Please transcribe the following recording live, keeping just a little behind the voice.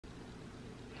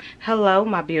Hello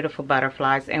my beautiful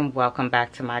butterflies, and welcome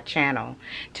back to my channel.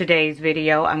 Today's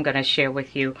video I'm going to share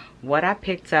with you what I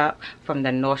picked up from the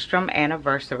Nordstrom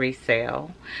anniversary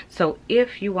sale. So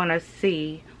if you want to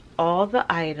see all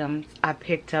the items I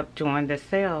picked up during the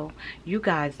sale, you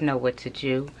guys know what to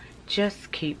do.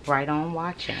 Just keep right on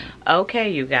watching.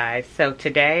 Okay you guys, so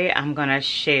today I'm going to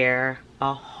share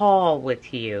a haul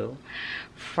with you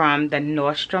from the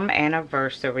Nordstrom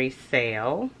anniversary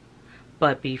sale.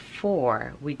 But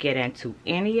before we get into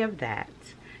any of that,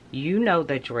 you know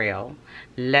the drill.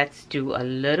 Let's do a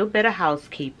little bit of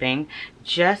housekeeping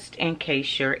just in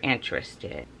case you're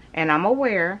interested. And I'm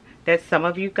aware that some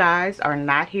of you guys are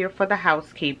not here for the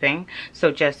housekeeping,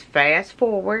 so just fast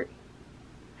forward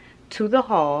to the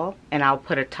haul and I'll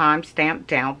put a timestamp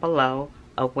down below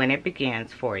of when it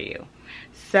begins for you.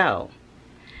 So,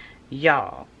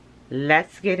 y'all,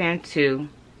 let's get into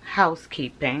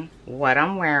housekeeping, what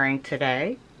I'm wearing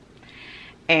today.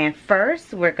 And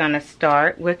first we're gonna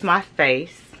start with my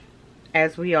face,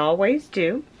 as we always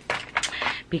do,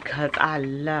 because I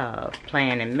love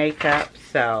playing in makeup.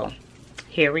 So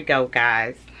here we go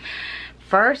guys.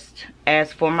 First,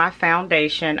 as for my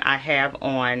foundation I have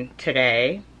on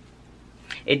today,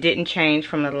 it didn't change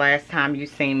from the last time you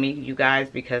seen me, you guys,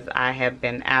 because I have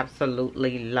been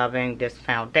absolutely loving this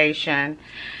foundation.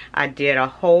 I did a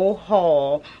whole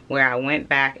haul where I went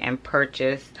back and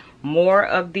purchased more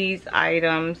of these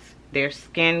items, their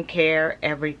skincare,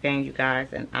 everything, you guys,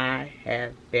 and I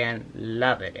have been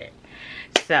loving it.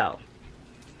 So,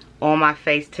 on my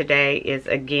face today is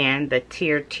again the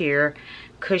Tear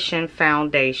Cushion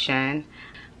Foundation.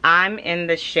 I'm in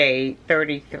the shade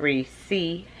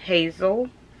 33C Hazel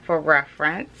for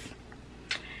reference.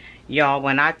 Y'all,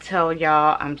 when I tell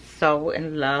y'all I'm so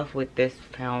in love with this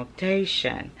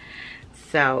foundation.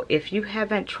 So if you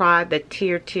haven't tried the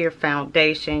Tear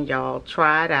foundation, y'all,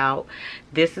 try it out.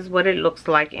 This is what it looks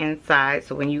like inside.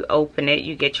 So when you open it,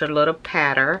 you get your little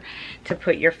pattern to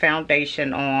put your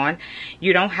foundation on.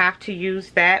 You don't have to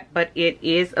use that, but it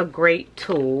is a great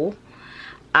tool.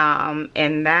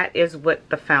 And that is what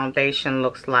the foundation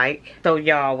looks like. So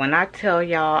y'all, when I tell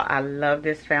y'all I love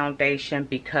this foundation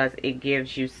because it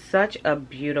gives you such a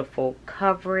beautiful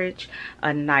coverage,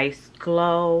 a nice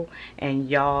glow, and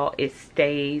y'all, it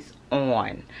stays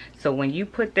on. So when you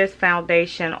put this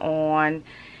foundation on,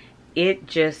 it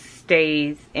just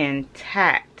stays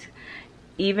intact.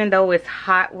 Even though it's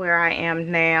hot where I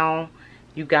am now,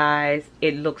 you guys,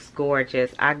 it looks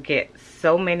gorgeous. I get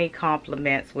so many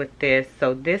compliments with this.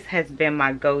 So this has been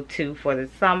my go-to for the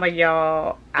summer,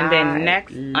 y'all. And then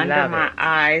next, under my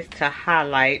eyes to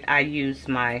highlight, I use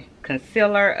my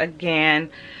concealer again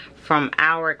from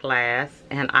Hourglass.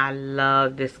 And I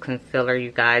love this concealer,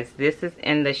 you guys. This is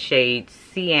in the shade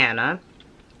Sienna.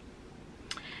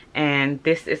 And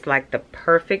this is like the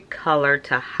perfect color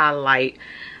to highlight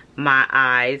my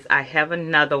eyes. I have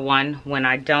another one when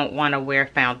I don't want to wear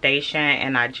foundation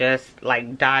and I just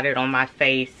like dot it on my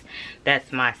face.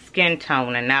 That's my skin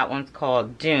tone, and that one's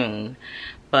called Dune.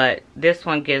 But this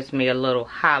one gives me a little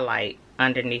highlight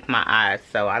underneath my eyes,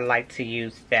 so I like to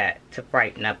use that to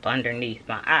brighten up underneath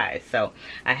my eyes. So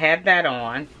I have that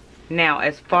on. Now,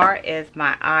 as far as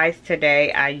my eyes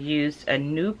today, I used a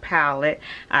new palette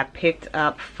I picked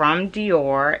up from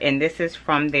Dior, and this is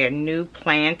from their new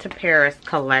Plan to Paris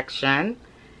collection.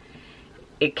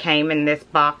 It came in this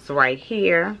box right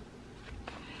here,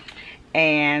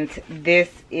 and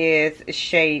this is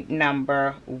shade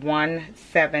number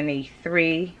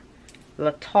 173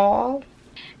 L'Etoile.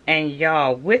 And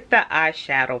y'all, with the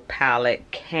eyeshadow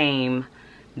palette came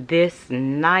this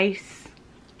nice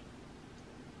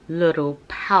little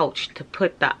pouch to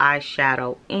put the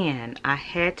eyeshadow in. I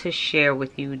had to share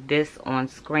with you this on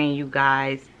screen, you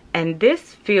guys. And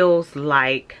this feels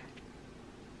like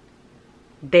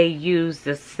they use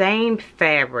the same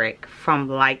fabric from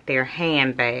like their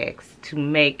handbags to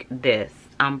make this.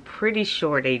 I'm pretty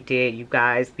sure they did, you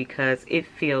guys, because it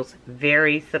feels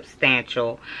very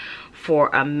substantial for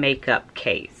a makeup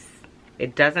case.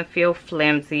 It doesn't feel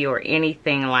flimsy or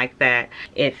anything like that.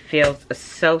 It feels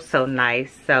so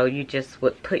nice. So you just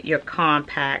would put your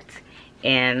compact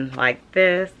in like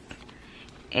this,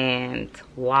 and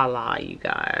voila, you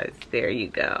guys, there you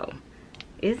go.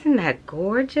 Isn't that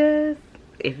gorgeous?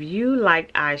 If you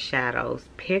like eyeshadows,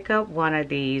 pick up one of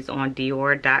these on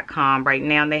Dior.com. Right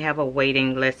now they have a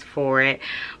waiting list for it,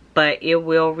 but it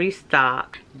will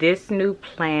restock. This new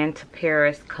Plan to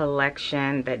Paris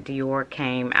collection that Dior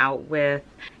came out with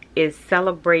is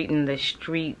celebrating the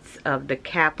streets of the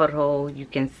capital. You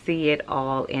can see it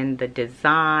all in the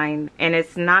design. And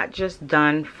it's not just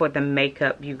done for the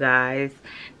makeup, you guys.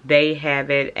 They have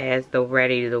it as the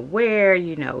ready to wear,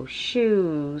 you know,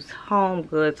 shoes, home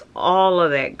goods, all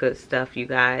of that good stuff, you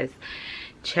guys.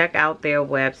 Check out their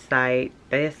website.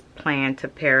 This Plan to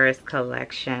Paris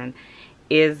collection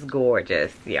is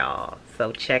gorgeous, y'all.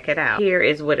 So check it out. Here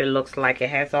is what it looks like. It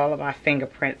has all of my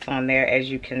fingerprints on there, as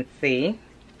you can see.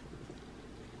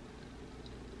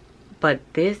 But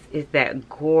this is that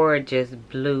gorgeous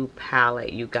blue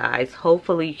palette, you guys.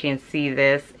 Hopefully you can see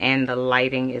this and the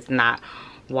lighting is not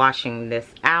washing this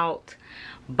out.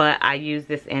 But I used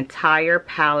this entire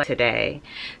palette today.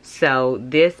 So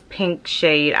this pink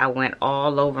shade, I went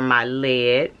all over my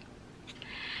lid.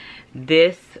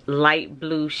 This light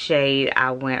blue shade,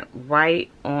 I went right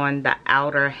on the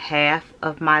outer half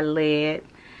of my lid.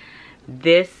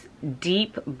 This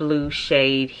deep blue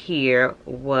shade here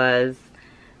was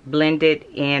blended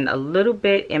in a little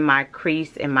bit in my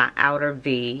crease in my outer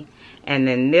V. And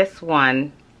then this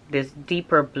one, this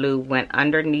deeper blue, went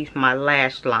underneath my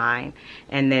lash line.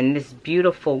 And then this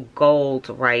beautiful gold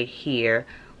right here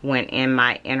went in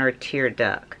my inner tear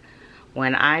duct.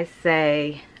 When I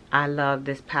say I love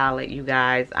this palette, you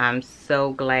guys, I'm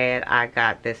so glad I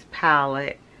got this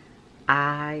palette.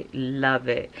 I love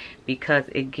it because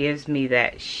it gives me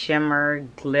that shimmer,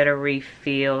 glittery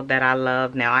feel that I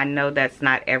love. Now, I know that's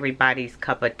not everybody's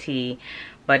cup of tea,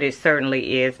 but it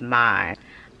certainly is mine.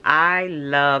 I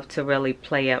love to really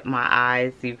play up my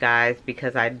eyes, you guys,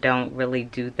 because I don't really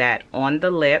do that on the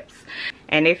lips.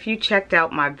 And if you checked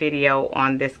out my video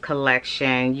on this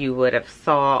collection, you would have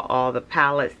saw all the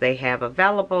palettes they have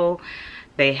available.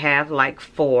 They have like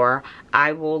 4.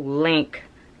 I will link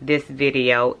this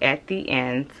video at the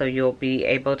end, so you'll be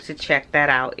able to check that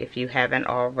out if you haven't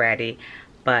already.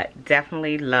 But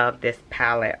definitely love this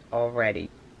palette already.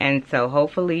 And so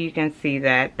hopefully you can see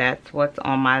that. That's what's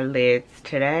on my lids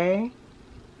today.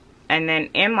 And then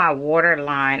in my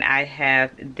waterline, I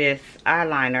have this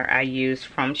eyeliner I used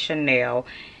from Chanel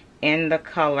in the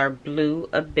color Blue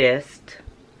Abyss.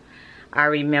 I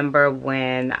remember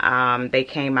when they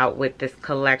came out with this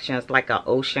collection. It's like an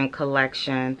ocean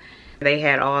collection. They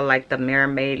had all like the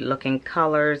mermaid looking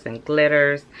colors and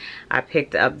glitters. I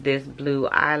picked up this blue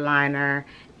eyeliner,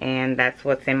 and that's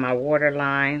what's in my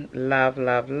waterline. Love,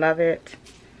 love, love it.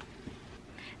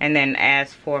 And then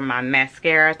as for my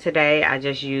mascara today, I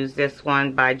just used this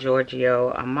one by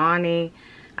Giorgio Armani.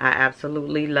 I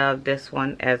absolutely love this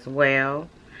one as well.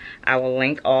 I will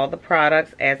link all the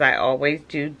products, as I always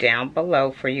do, down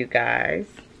below for you guys.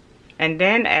 And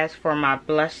then as for my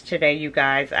blush today, you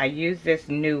guys, I used this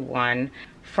new one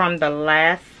from the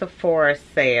last Sephora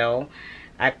sale.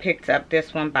 I picked up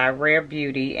this one by Rare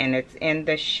Beauty, and it's in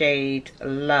the shade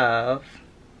Love.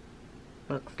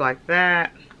 Looks like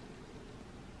that.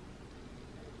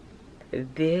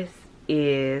 This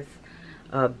is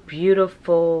a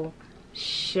beautiful,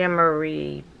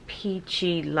 shimmery,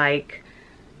 peachy-like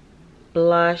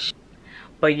blush.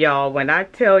 But y'all, when I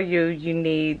tell you you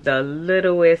need the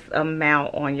littlest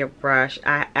amount on your brush,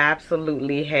 I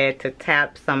absolutely had to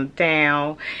tap some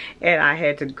down, and I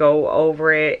had to go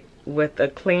over it with a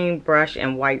clean brush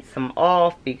and wipe some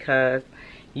off, because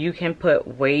you can put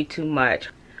way too much.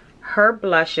 Her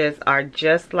blushes are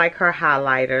just like her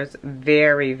highlighters,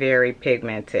 very, very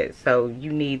pigmented. So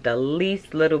you need the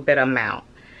least little bit amount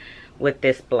with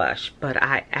this blush. But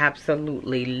I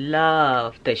absolutely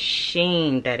love the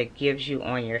sheen that it gives you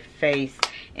on your face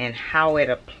and how it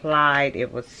applied.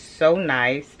 It was so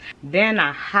nice. Then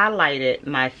I highlighted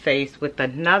my face with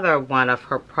another one of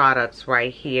her products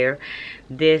right here.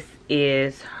 This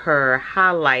is her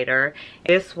highlighter.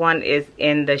 This one is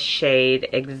in the shade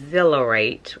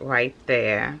Exhilarate right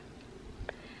there.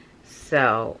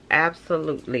 So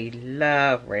absolutely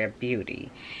love Rare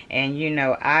Beauty. And you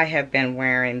know, I have been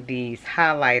wearing these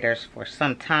highlighters for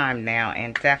some time now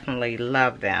and definitely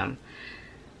love them.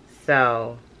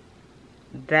 So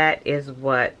that is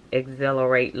what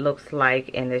Exhilarate looks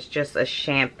like, and it's just a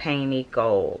champagne-y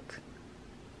gold.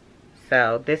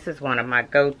 So this is one of my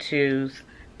go-tos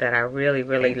that I really,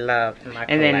 really love in my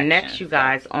collection. And then next, you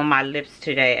guys, on my lips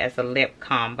today as a lip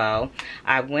combo,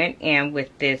 I went in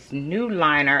with this new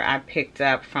liner I picked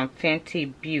up from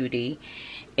Fenty Beauty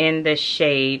in the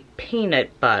shade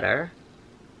Peanut Butter.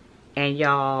 And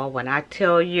y'all, when I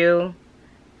tell you,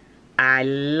 I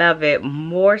love it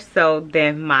more so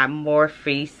than my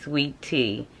Morphe Sweet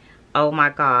Tea. Oh my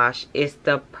gosh, it's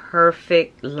the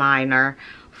perfect liner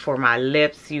for my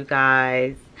lips, you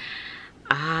guys.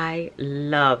 I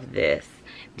love this.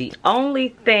 The only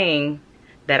thing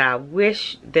that I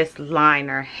wish this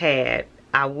liner had.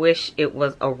 I wish it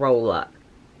was a roll-up.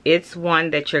 It's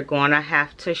one that you're going to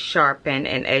have to sharpen,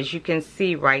 and as you can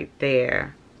see right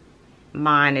there,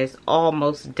 mine is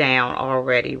almost down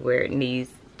already where it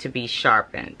needs to be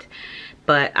sharpened.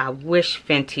 But I wish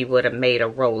Fenty would have made a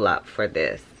roll-up for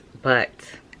this. But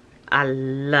I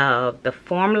love the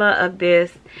formula of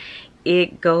this.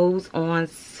 It goes on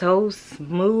so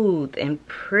smooth and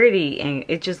pretty, and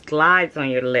it just glides on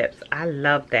your lips. I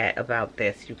love that about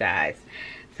this, you guys.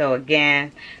 So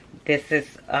again, this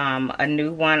is a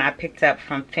new one I picked up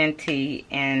from Fenty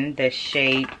in the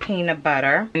shade Peanut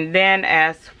Butter. And then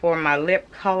as for my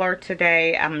lip color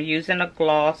today, I'm using a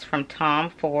gloss from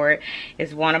Tom Ford.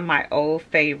 It's one of my old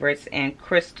favorites in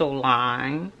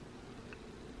Crystalline.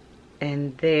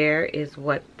 And there is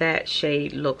what that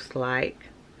shade looks like.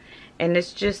 And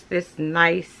it's just this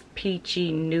nice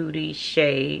peachy nudie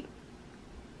shade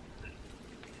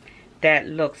that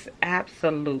looks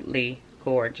absolutely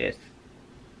gorgeous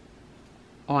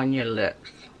on your lips.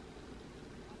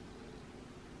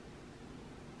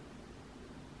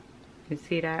 You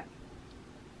see that?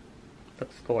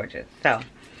 Looks gorgeous. So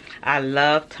I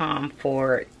love Tom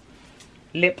Ford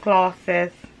lip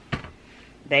glosses.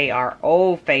 They are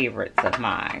old favorites of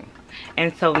mine.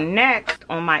 And so next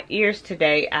on my ears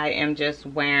today, I am just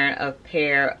wearing a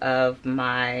pair of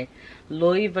my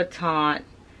Louis Vuitton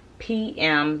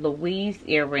PM Louise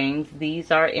earrings.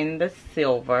 These are in the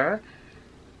silver.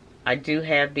 I do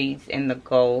have these in the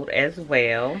gold as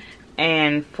well.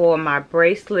 And for my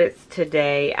bracelets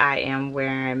today, I am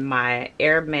wearing my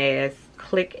Hermes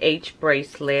Click H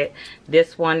bracelet.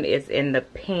 This one is in the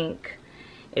pink.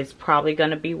 It's probably going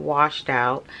to be washed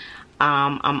out.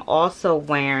 I'm also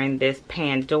wearing this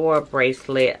Pandora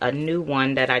bracelet, a new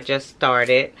one that I just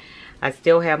started. I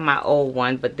still have my old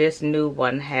one, but this new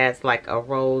one has like a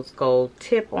rose gold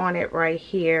tip on it right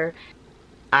here.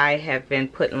 I have been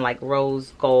putting like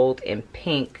rose gold and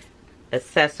pink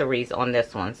accessories on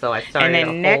this one, so I started a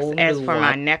whole new one. And then next, as for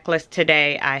my necklace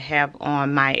today, I have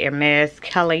on my Hermes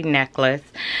Kelly necklace.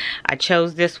 I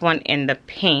chose this one in the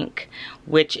pink,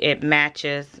 which it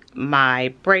matches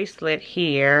my bracelet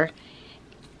here.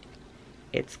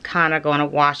 It's kind of going to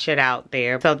wash it out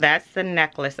there. So that's the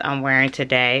necklace I'm wearing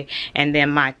today. And then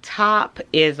my top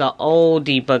is a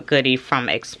oldie but goodie from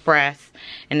Express.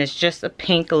 And it's just a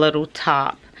pink little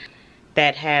top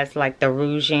that has like the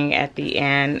rouging at the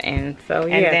end. And so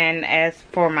yeah. And then as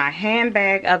for my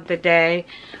handbag of the day,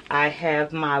 I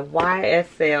have my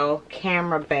YSL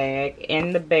camera bag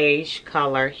in the beige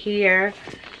color here.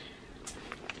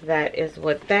 That is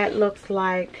what that looks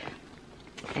like.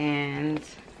 And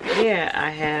yeah,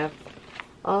 I have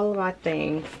all of my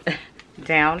things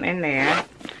down in there.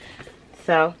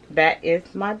 So that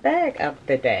is my bag of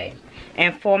the day.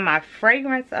 And for my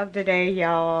fragrance of the day,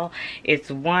 y'all, it's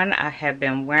one I have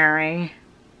been wearing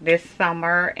this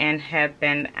summer and have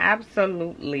been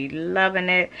absolutely loving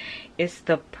it. It's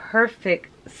the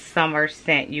perfect summer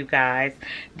scent, you guys.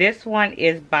 This one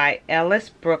is by Ellis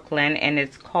Brooklyn and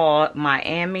it's called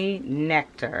Miami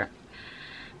Nectar.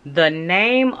 The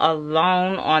name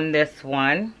alone on this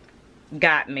one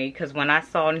got me, because when I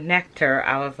saw Nectar,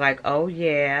 I was like, oh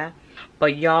yeah.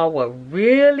 But y'all, what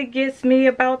really gets me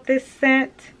about this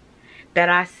scent that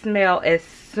I smell as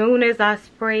soon as I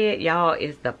spray it, y'all,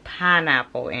 is the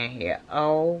pineapple in here.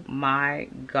 Oh my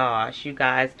gosh, you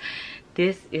guys.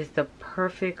 This is the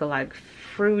perfect, like,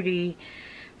 fruity,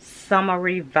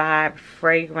 summery vibe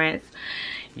fragrance.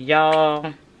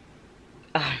 Y'all,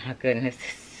 oh my goodness,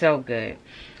 it's so good.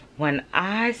 When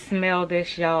I smell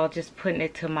this, y'all, just putting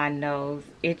it to my nose,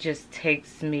 it just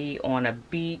takes me on a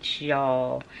beach,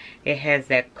 y'all. It has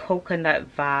that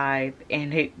coconut vibe,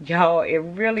 and it, y'all, it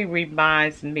really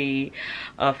reminds me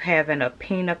of having a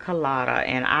pina colada,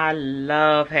 and I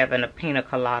love having a pina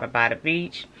colada by the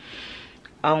beach.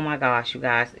 Oh my gosh, you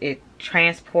guys, it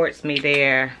transports me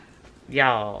there,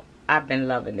 y'all. I've been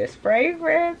loving this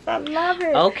fragrance. I love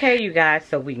it. Okay, you guys,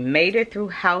 so we made it through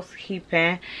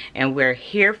housekeeping and we're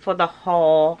here for the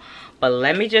haul. But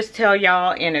let me just tell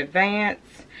y'all in advance,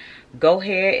 go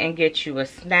ahead and get you a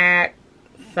snack,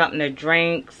 something to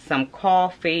drink, some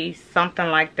coffee, something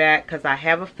like that, because I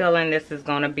have a feeling this is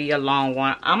going to be a long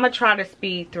one. I'm going to try to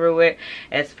speed through it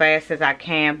as fast as I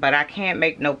can, but I can't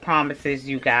make no promises,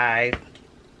 you guys.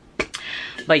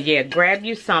 But yeah, grab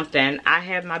you something. I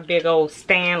have my big old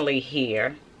Stanley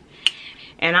here.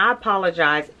 And I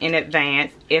apologize in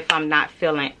advance if I'm not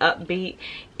feeling upbeat.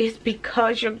 It's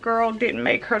because your girl didn't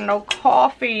make her no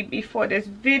coffee before this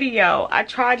video. I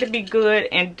tried to be good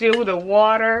and do the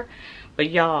water. But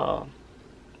y'all,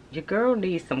 your girl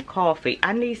needs some coffee.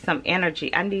 I need some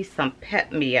energy. I need some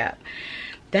pep me up.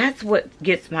 that's what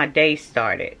gets my day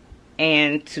started.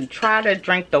 And to try to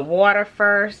drink the water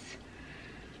first,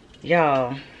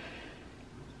 y'all,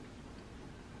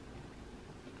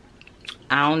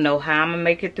 I don't know how I'm gonna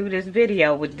make it through this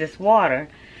video with this water,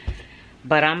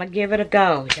 but I'm gonna give it a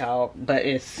go, y'all. But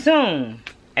as soon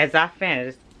as I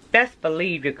finish, best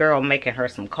believe your girl making her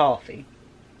some coffee.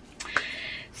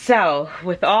 So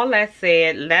with all that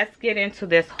said, let's get into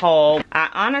this haul. I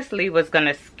honestly was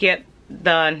gonna skip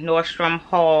the Nordstrom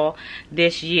haul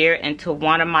this year until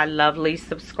one of my lovely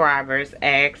subscribers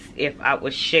asked if I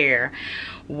would share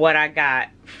what I got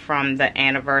from the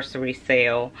anniversary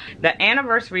sale. The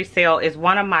anniversary sale is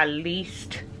one of my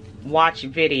least watched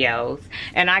videos,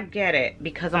 and I get it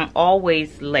because I'm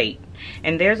always late,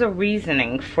 and there's a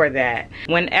reasoning for that.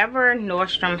 Whenever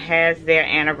Nordstrom has their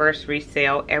anniversary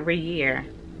sale every year,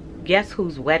 guess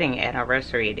whose wedding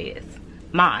anniversary it is?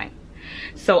 Mine.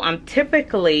 So I'm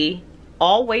typically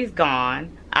always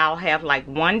gone. I'll have like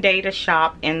one day to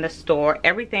shop in the store.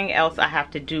 Everything else I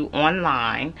have to do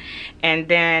online, and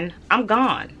then I'm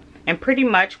gone. And pretty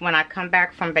much when I come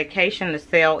back from vacation, the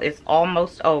sale is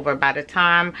almost over. By the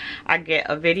time I get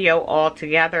a video all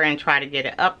together and try to get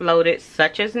it uploaded,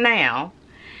 such as now,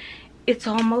 it's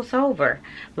almost over.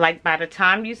 Like by the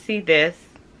time you see this,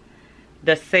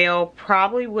 the sale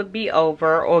probably would be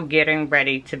over or getting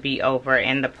ready to be over,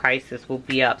 and the prices will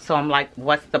be up. So I'm like,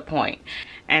 what's the point?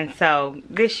 And so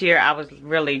this year I was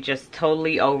really just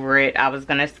totally over it. I was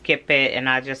gonna skip it, and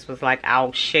I just was like,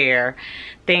 I'll share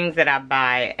things that I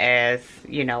buy as,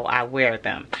 you know, I wear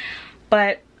them.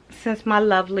 But since my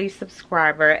lovely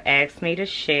subscriber asked me to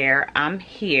share, I'm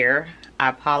here. I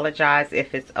apologize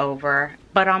if it's over,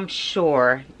 but I'm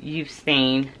sure you've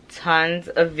seen tons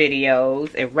of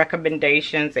videos and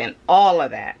recommendations and all of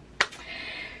that.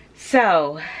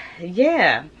 So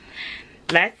yeah,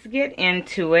 let's get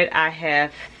into it. I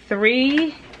have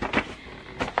 3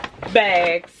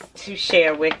 bags to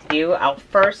share with you. I'll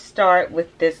first start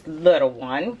with this little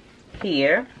one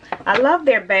here. I love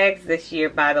their bags this year,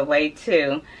 by the way,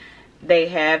 too. They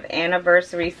have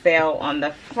anniversary sale on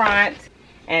the front,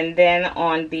 and then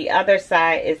on the other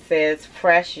side it says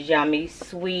fresh, yummy,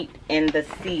 sweet in the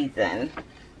season.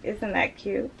 Isn't that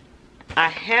cute? I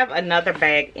have another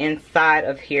bag inside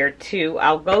of here too.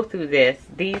 I'll go through this.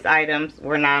 These items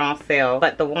were not on sale,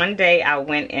 but the one day I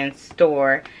went in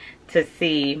store to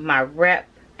see my rep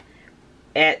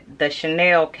at the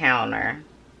Chanel counter,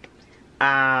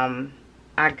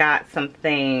 I got some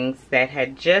things that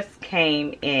had just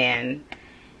came in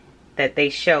that they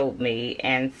showed me,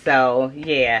 and so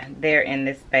yeah, they're in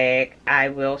this bag. I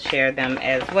will share them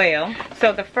as well.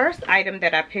 So the first item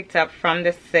that I picked up from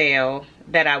the sale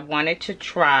that I wanted to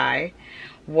try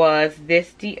was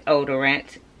this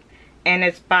deodorant, and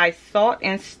it's by Salt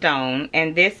and Stone,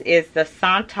 and this is the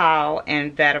Santal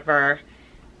and Vetiver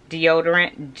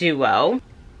deodorant duo.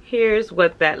 Here's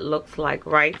what that looks like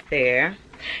right there.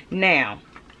 Now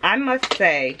I must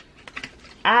say,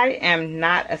 I am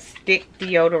not a stick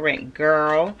deodorant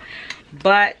girl,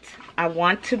 but I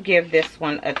want to give this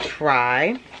one a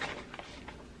try.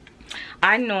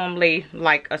 I normally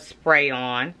like a spray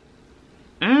on.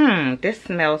 This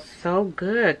smells so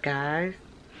good, guys.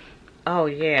 Oh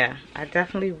yeah, I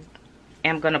definitely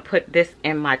am gonna put this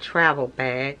in my travel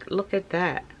bag. Look at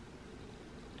that.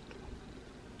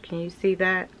 Can you see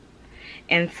that?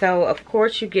 And so of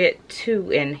course you get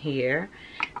 2 in here.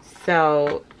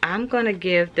 So I'm gonna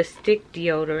give the stick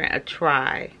deodorant a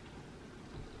try.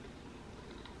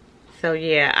 So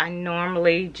yeah, I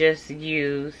normally just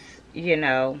use, you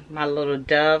know, my little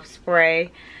Dove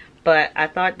spray, but I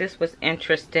thought this was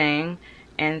interesting,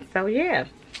 and so yeah,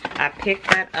 I picked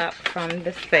that up from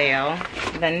the sale.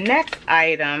 The next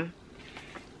item,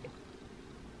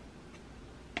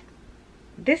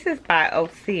 this is by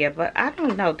Osea, but I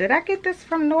don't know, did I get this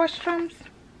from Nordstrom's?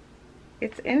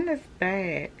 It's in this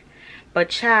bag. But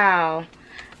child,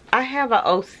 I have a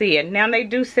Osea. Now they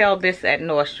do sell this at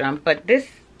Nordstrom, but this,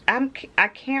 I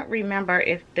can't remember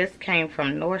if this came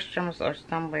from Nordstrom's or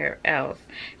somewhere else,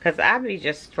 because I be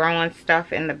just throwing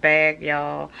stuff in the bag,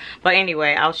 y'all. But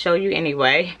anyway, I'll show you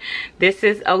anyway. This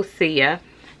is Osea.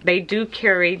 They do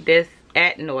carry this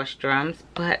at Nordstrom's,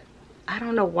 but I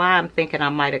don't know why I'm thinking I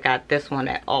might have got this one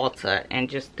at Ulta and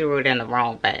just threw it in the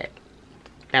wrong bag.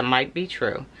 That might be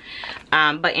true.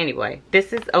 But anyway,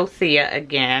 this is Osea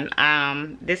again.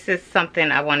 This is something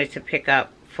I wanted to pick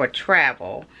up for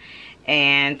travel.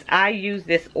 And I use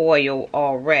this oil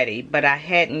already, but I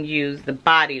hadn't used the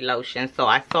body lotion. So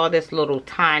I saw this little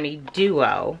tiny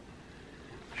duo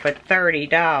for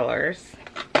 $30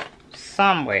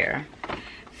 somewhere.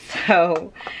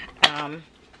 So,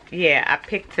 yeah, I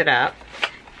picked it up.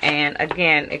 And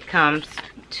again, it comes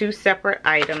 2 separate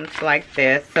items like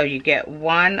this. So you get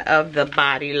one of the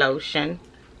body lotion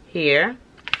here,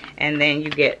 and then you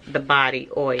get the body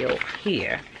oil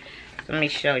here. So let me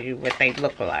show you what they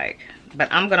look like.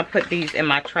 But I'm gonna put these in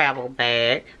my travel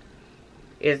bag,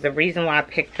 is the reason why I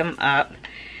picked them up.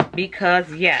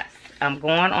 Because yes, I'm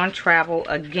going on travel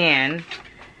again.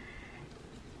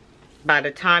 By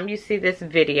the time you see this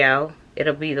video,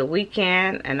 it'll be the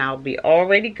weekend and I'll be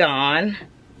already gone.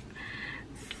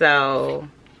 So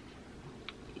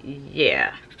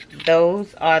yeah,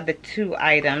 those are the 2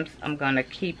 items I'm gonna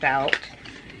keep out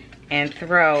and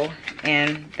throw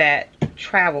in that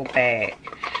travel bag.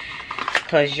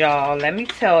 Cause y'all, let me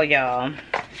tell y'all,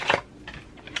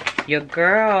 your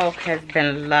girl has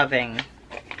been loving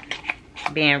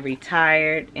being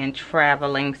retired and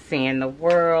traveling, seeing the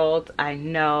world. I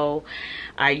know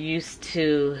I used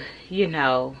to, you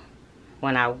know,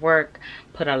 when I work,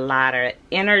 put a lot of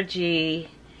energy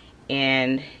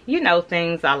in, you know,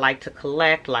 things I like to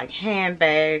collect, like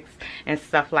handbags and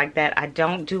stuff like that. I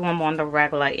don't do them on the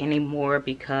regular anymore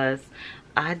because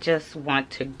I just want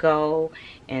to go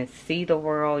and see the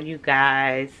world, you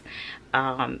guys,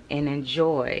 and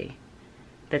enjoy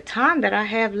the time that I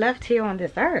have left here on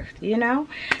this earth, you know.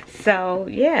 So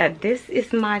yeah, this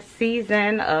is my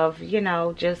season of, you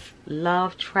know, just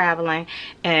love traveling.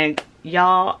 And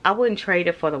y'all, I wouldn't trade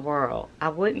it for the world. I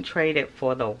wouldn't trade it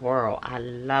for the world. I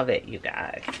love it, you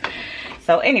guys.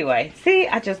 So anyway, see,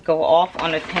 I just go off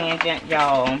on a tangent,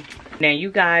 y'all. Now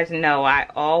you guys know I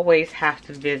always have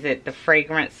to visit the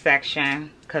fragrance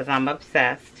section because I'm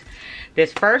obsessed.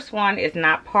 This first one is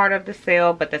not part of the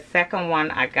sale, but the second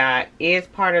one I got is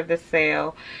part of the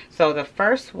sale. So the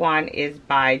first one is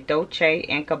by Dolce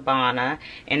 & Gabbana,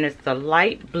 and it's the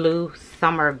light blue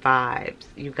summer vibes.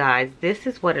 You guys, this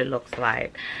is what it looks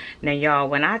like. Now y'all,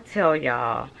 when I tell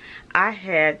y'all, I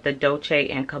had the Dolce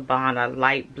 & Gabbana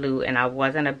light blue and I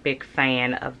wasn't a big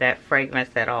fan of that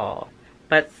fragrance at all.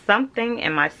 But something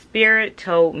in my spirit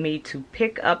told me to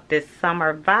pick up this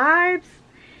summer vibes.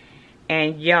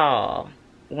 And y'all,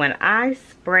 when I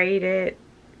sprayed it,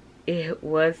 it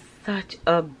was such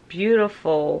a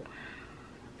beautiful,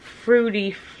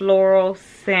 fruity, floral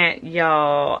scent,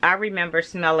 y'all. I remember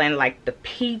smelling like the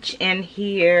peach in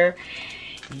here.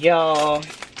 Y'all,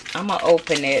 I'm gonna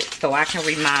open it so I can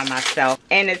remind myself.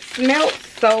 And it smelled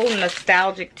so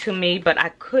nostalgic to me, but I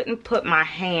couldn't put my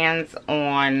hands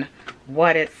on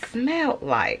what it smelled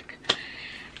like.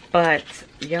 But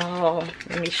y'all,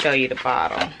 let me show you the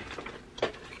bottle.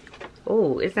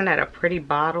 Ooh, isn't that a pretty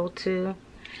bottle too?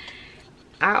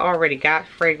 I already got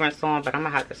fragrance on, but I'm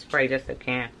gonna have to spray this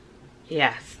again.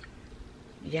 Yes,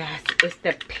 yes, it's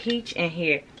the peach in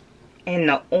here and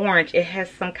the orange. It has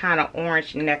some kind of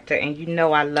orange nectar, and you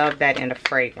know I love that in the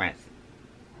fragrance.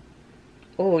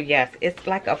 Oh yes, it's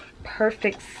like a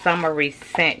perfect summery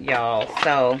scent, y'all.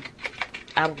 So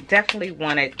I definitely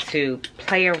wanted to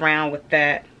play around with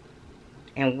that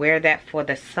and wear that for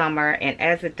the summer. And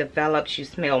as it develops, you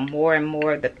smell more and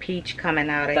more of the peach coming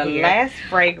out of here. The last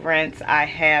fragrance I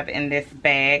have in this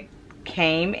bag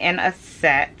came in a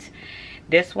set.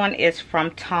 This one is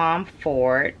from Tom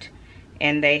Ford,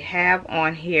 and they have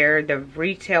on here the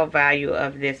retail value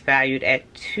of this valued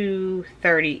at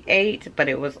 $238, but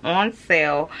it was on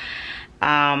sale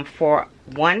for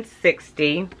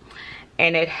 $160.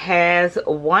 And it has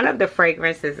one of the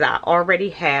fragrances I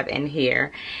already have in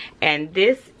here. And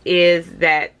this is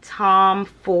that Tom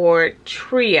Ford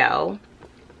Trio.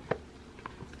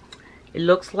 It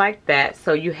looks like that.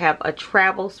 So you have a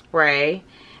travel spray,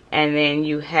 and then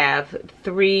you have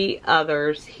 3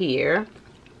 others here.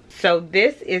 So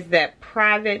this is that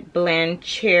Private Blend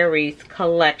Cherries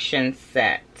collection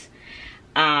set.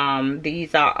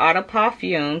 These are eau de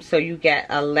parfum. So you get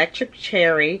electric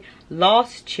cherry,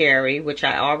 lost cherry, which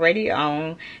I already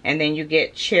own, and then you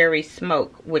get cherry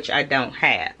smoke, which I don't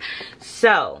have.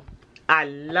 So I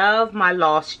love my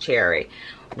lost cherry.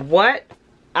 What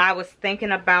I was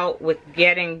thinking about with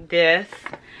getting this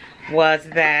was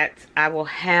that I will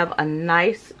have a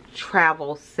nice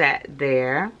travel set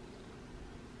there,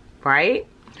 right?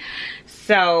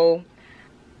 So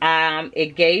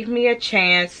it gave me a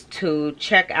chance to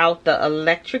check out the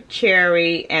electric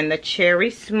cherry and the cherry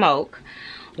smoke,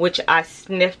 which I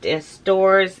sniffed in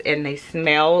stores and they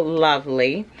smell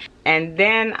lovely. And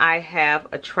then I have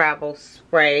a travel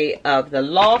spray of the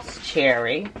lost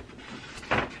cherry,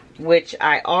 which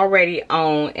I already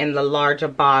own in the larger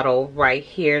bottle right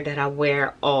here that I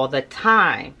wear all the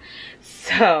time.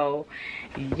 So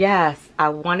yes, I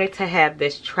wanted to have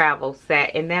this travel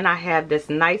set. And then I have this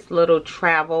nice little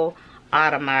travel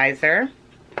atomizer.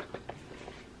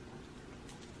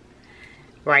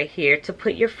 right here to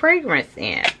put your fragrance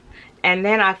in. And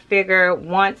then I figure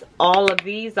once all of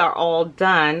these are all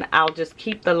done, I'll just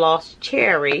keep the Lost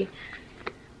Cherry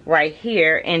right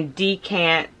here and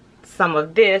decant some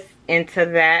of this into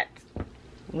that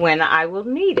when I will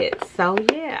need it. So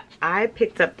yeah, I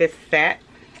picked up this set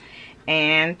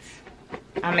and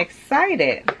I'm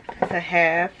excited to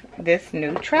have this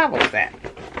new travel set.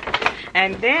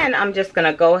 And then I'm just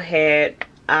gonna go ahead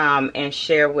and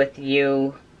share with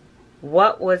you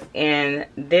what was in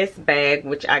this bag,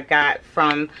 which I got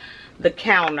from the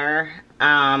counter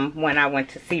when I went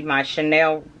to see my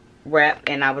Chanel rep,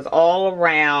 and I was all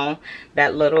around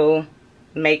that little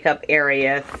makeup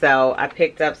area, so I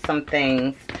picked up some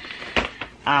things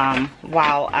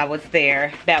while I was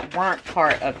there that weren't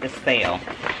part of the sale.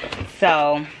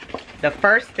 So the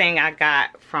first thing I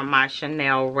got from my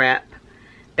Chanel rep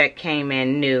that came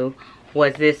in new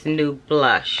was this new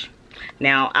blush.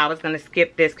 Now, I was going to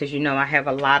skip this because you know I have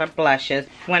a lot of blushes.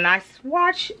 When I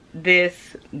swatched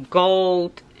this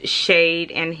gold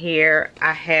shade in here,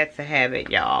 I had to have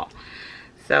it, y'all.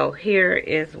 So here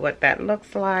is what that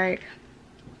looks like.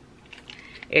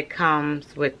 It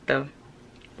comes with the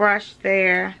brush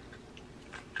there.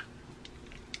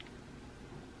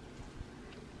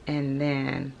 And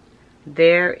then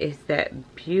there is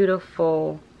that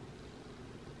beautiful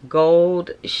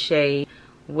gold shade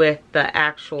with the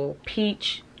actual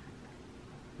peach,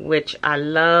 which I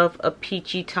love a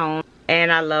peachy tone, and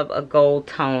I love a gold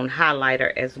tone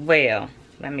highlighter as well.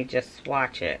 Let me just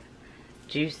swatch it.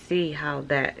 Do you see how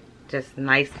that just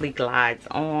nicely glides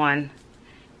on?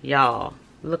 Y'all,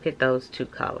 look at those two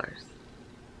colors.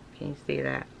 Can you see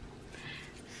that?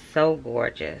 So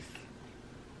gorgeous.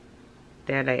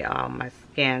 There they are, my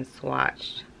skin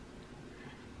swatched.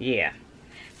 Yeah.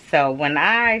 So when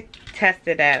I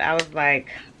tested that, I was like,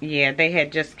 yeah, they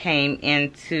had just came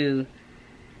into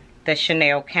the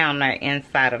Chanel counter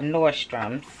inside of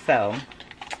Nordstrom. So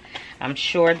I'm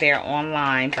sure they're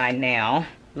online by now,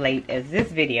 late as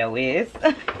this video is.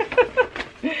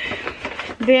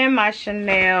 Then my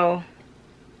Chanel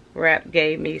rep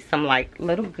gave me some like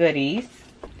little goodies.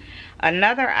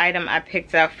 Another item I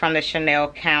picked up from the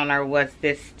Chanel counter was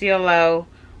this Stilo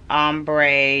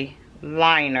Ombre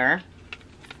liner.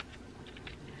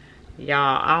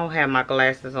 Y'all, I don't have my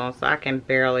glasses on, so I can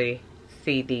barely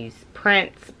see these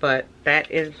prints, but that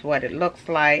is what it looks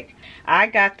like. I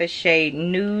got the shade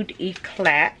Nude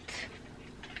Eclat.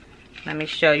 Let me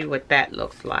show you what that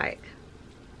looks like.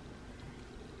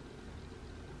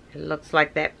 It looks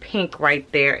like that pink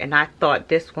right there, and I thought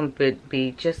this one would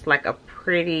be just like a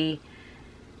pretty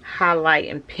highlight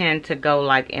and pen to go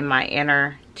like in my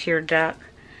inner tear duct.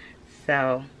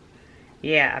 So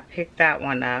yeah, I picked that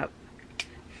one up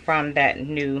from that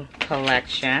new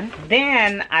collection.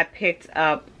 Then I picked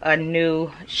up a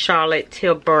new Charlotte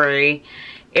Tilbury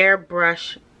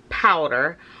airbrush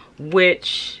powder,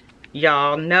 which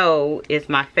y'all know is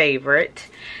my favorite.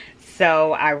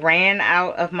 So I ran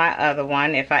out of my other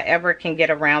one. If I ever can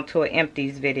get around to an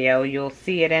empties video, you'll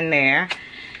see it in there.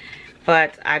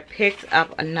 But I picked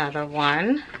up another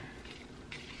one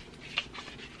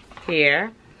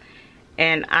here,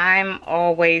 and I'm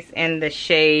always in the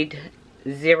shade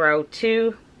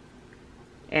 02,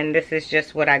 and this is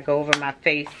just what I go over my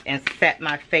face and set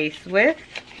my face with.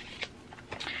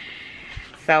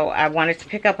 So I wanted to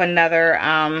pick up another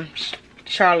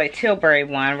Charlotte Tilbury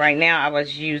one. Right now I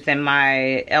was using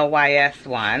my LYS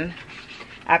one.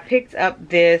 I picked up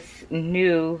this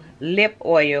new lip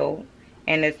oil,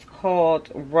 and it's called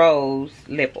Rose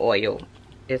Lip Oil,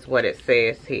 is what it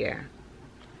says here.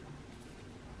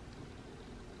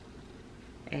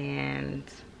 And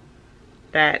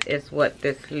that is what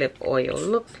this lip oil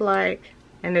looks like,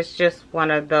 and it's just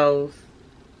one of those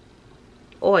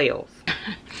oils.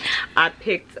 I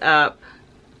picked up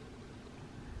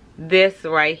this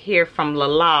right here from Le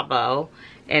Labo,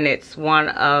 and it's one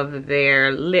of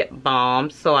their lip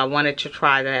balms, so I wanted to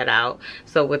try that out.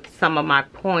 So with some of my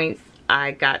points,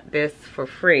 I got this for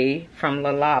free from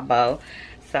Le Labo,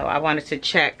 so I wanted to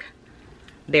check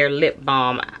their lip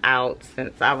balm out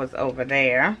since I was over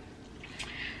there.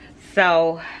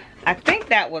 So I think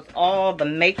that was all the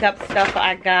makeup stuff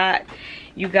I got.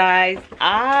 You guys,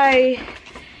 I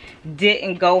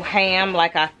didn't go ham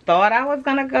like I thought I was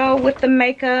gonna go with the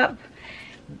makeup,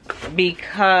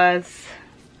 because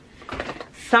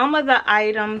some of the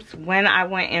items, when I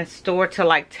went in store to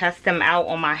like test them out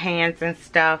on my hands and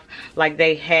stuff, like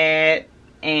they had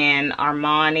an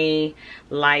Armani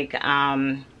like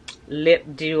lip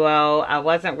duo, I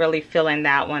wasn't really feeling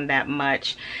that one that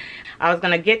much. I was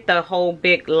going to get the whole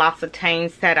big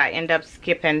L'Occitane set. I ended up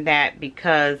skipping that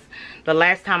because the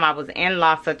last time I was in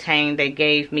L'Occitane, they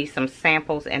gave me some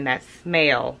samples, and that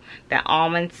smell, that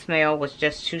almond smell, was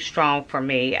just too strong for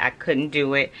me. I couldn't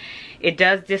do it. It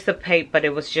does dissipate, but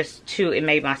it was just too, it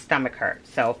made my stomach hurt.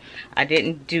 So I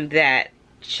didn't do that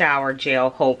shower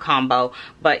gel whole combo.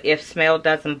 But if smell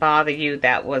doesn't bother you,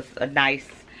 that was a nice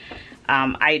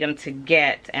item to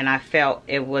get, and I felt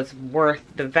it was worth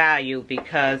the value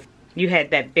because you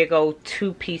had that big old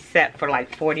 2-piece set for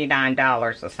like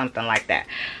 $49 or something like that.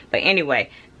 But anyway,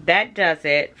 that does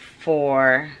it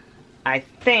for, I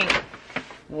think,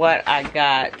 what I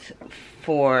got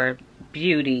for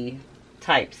beauty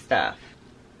type stuff.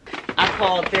 I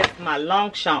call this my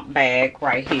Longchamp bag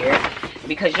right here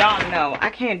because y'all know I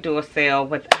can't do a sale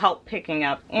without picking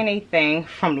up anything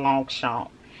from Longchamp.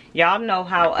 Y'all know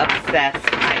how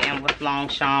obsessed I am with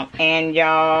Longchamp. And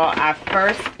y'all, I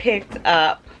first picked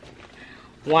up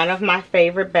one of my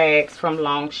favorite bags from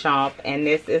Longchamp, and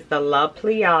this is the Le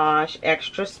Pliage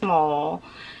extra small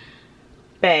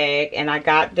bag, and I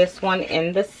got this one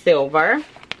in the silver.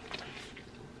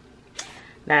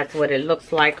 That's what it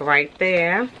looks like right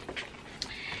there.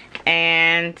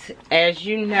 And as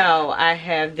you know, I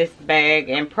have this bag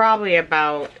in probably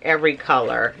about every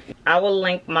color. I will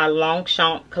link my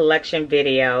Longchamp collection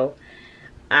video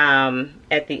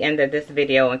at the end of this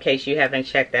video in case you haven't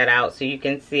checked that out, so you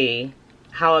can see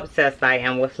how obsessed I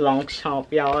am with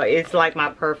Longchamp, y'all. It's like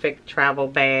my perfect travel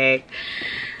bag.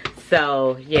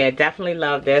 So yeah, definitely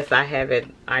love this. I have it,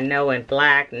 I know, in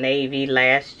black, navy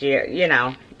last year. You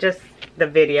know, just the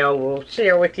video will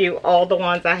share with you all the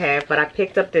ones I have. But I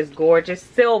picked up this gorgeous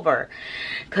silver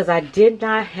because I did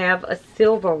not have a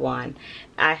silver one.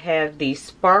 I have these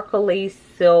sparkly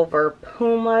silver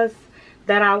Pumas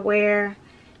that I wear.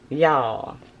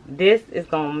 Y'all, this is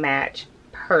gonna match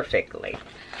perfectly.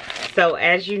 So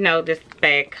as you know, this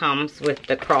bag comes with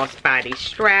the crossbody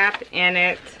strap in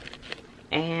it.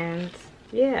 And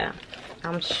yeah,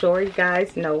 I'm sure you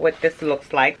guys know what this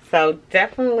looks like. So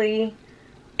definitely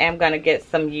am gonna get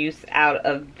some use out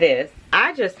of this.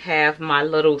 I just have my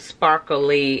little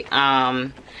sparkly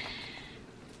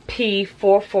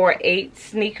P448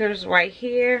 sneakers right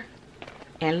here.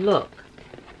 And look,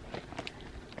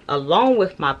 along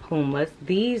with my Pumas,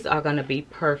 these are gonna be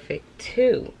perfect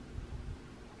too,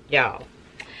 y'all.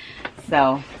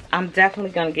 So I'm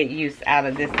definitely gonna get use out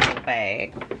of this little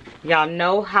bag. Y'all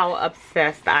know how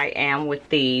obsessed I am with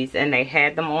these, and they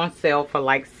had them on sale for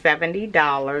like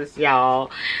 $70, y'all.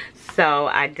 So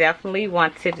I definitely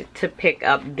wanted to pick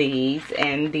up these,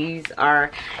 and these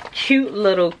are cute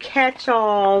little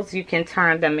catch-alls. You can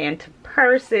turn them into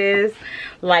purses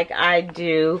like I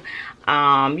do.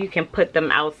 You can put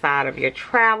them outside of your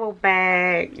travel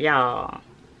bag, y'all.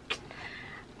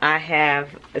 I have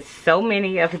so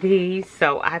many of these,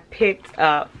 so I picked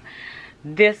up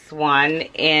this one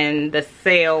in the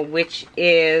sale, which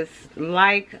is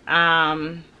like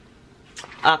a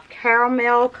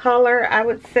caramel color, I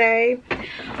would say.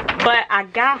 But I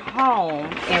got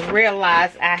home and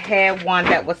realized I had one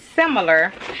that was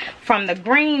similar from the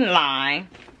green line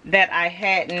that I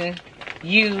hadn't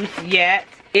used yet.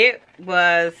 It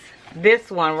was this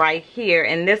one right here,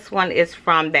 and this one is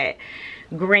from that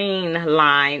green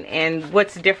line. And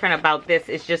what's different about this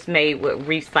is just made with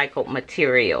recycled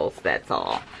materials, that's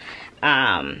all.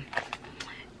 And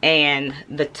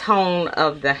the tone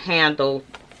of the handle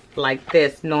like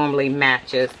this normally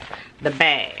matches the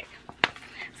bag.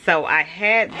 So I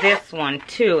had this one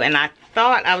too, and I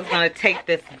thought I was going to take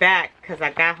this back because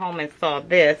I got home and saw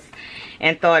this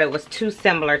and thought it was too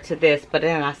similar to this, but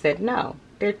then I said no,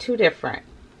 they're two different.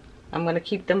 I'm going to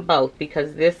keep them both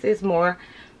because this is more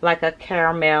like a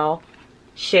caramel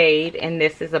shade and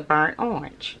this is a burnt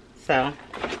orange. So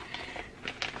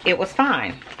it was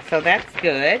fine. So that's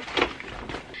good.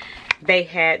 They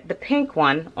had the pink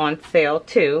one on sale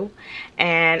too,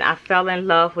 and I fell in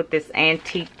love with this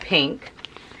antique pink,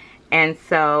 and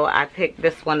so I picked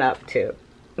this one up too.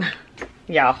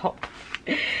 Y'all.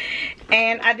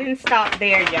 And I didn't stop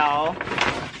there, y'all.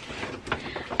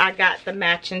 I got the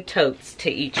matching totes to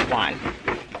each one.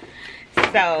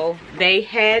 So they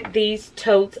had these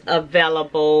totes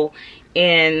available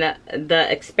in the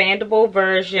expandable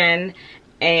version,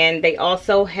 and they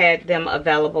also had them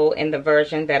available in the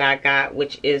version that I got,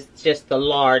 which is just the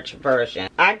large version.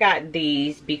 I got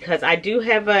these because I do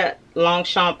have a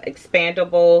Longchamp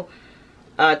expandable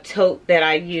tote that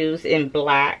I use in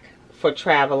black for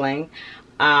traveling,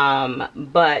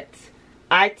 but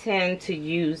I tend to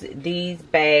use these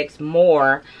bags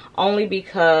more only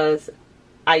because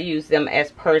I use them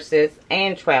as purses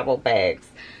and travel bags.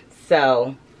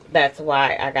 So that's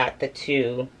why I got the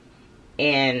two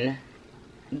in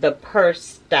the purse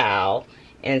style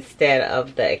instead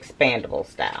of the expandable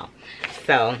style.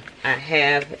 So I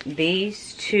have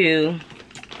these two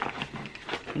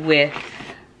with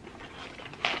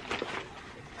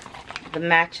the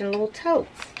matching little totes.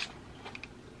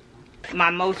 My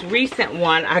most recent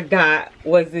one I got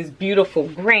was this beautiful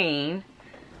green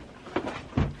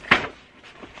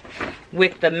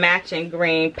with the matching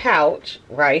green pouch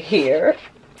right here.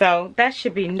 So that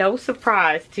should be no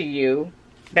surprise to you.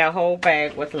 That whole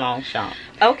bag was Longchamp.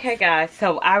 Okay guys,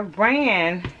 so I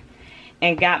ran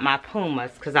and got my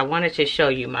Pumas because I wanted to show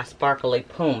you my sparkly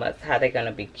Pumas, how they're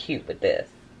gonna be cute with this.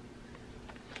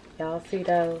 Y'all see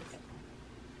those?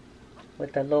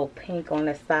 With the little pink on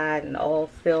the side and all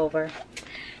silver.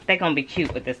 They're gonna be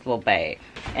cute with this little bag.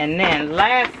 And then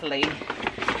lastly,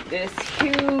 this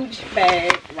huge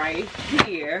bag right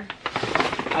here.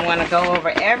 I wanna go over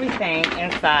everything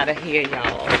inside of here,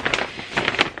 y'all.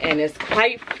 And it's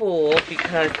quite full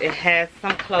because it has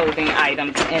some clothing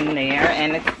items in there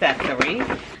and accessories.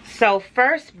 So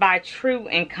first by True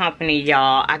 & Company,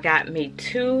 y'all, I got me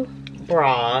two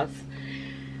bras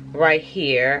right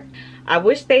here. I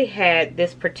wish they had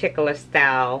this particular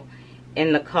style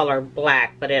in the color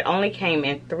black, but it only came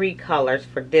in 3 colors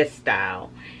for this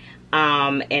style.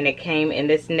 And it came in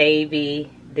this navy,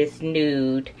 this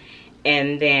nude,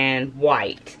 and then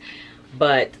white.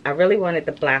 But I really wanted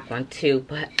the black one too.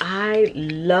 But I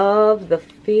love the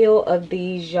feel of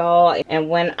these, y'all. And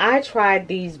when I tried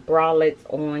these bralettes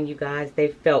on, you guys, they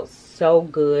felt so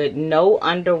good. No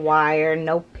underwire,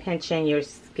 no pinching your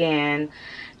skin.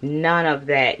 None of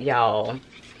that, y'all.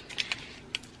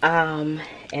 And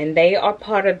they are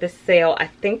part of the sale. I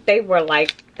think they were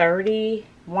like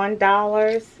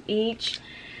 $31 each,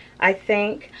 I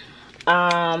think.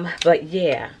 But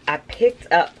yeah, I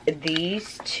picked up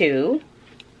these two.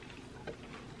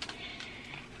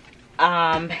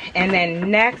 And then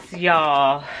next,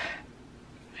 y'all,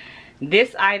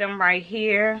 this item right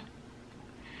here,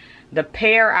 the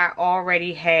pair I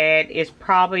already had is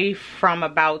probably from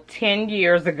about 10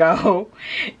 years ago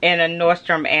in a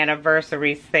Nordstrom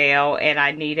anniversary sale, and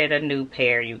I needed a new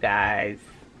pair, you guys.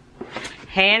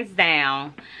 Hands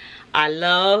down, I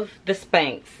love the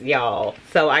Spanx, y'all.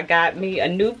 So I got me a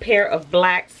new pair of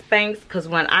black Spanx, because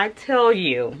when I tell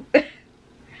you,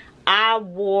 I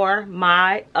wore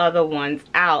my other ones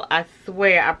out. I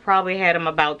swear, I probably had them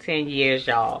about 10 years,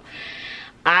 y'all.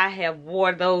 I have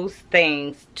wore those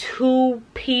things to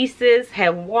pieces,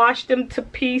 have washed them to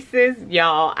pieces.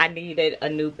 Y'all, I needed a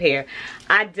new pair.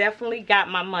 I definitely got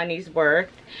my money's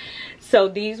worth. So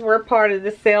these were part of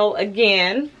the sale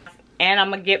again. And I'm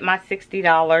going to get my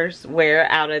 $60 wear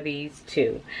out of these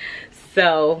too.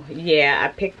 So yeah, I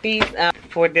picked these up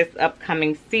for this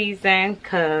upcoming season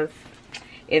because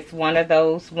it's one of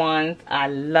those ones I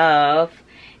love.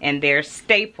 And they're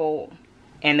staple.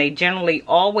 And they generally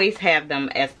always have them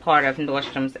as part of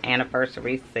Nordstrom's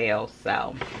anniversary sale.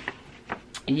 So,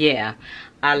 yeah,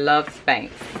 I love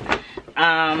Spanx.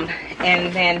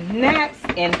 And then next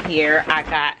in here, I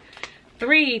got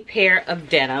 3 pair of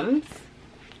denims.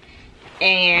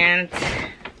 And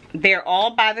they're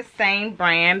all by the same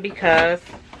brand because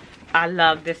I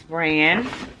love this brand.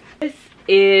 This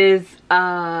is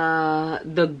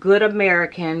the Good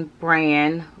American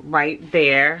brand right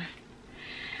there.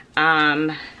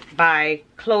 By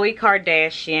Khloe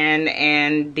Kardashian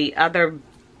and the other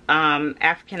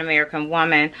African American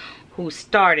woman who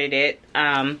started it.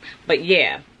 But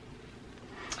yeah,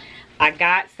 I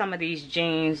got some of these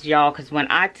jeans, y'all, because when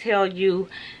I tell you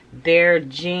their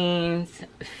jeans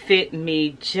fit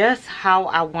me just how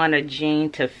I want a jean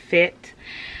to fit.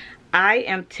 I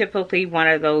am typically one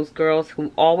of those girls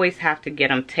who always have to get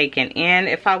them taken in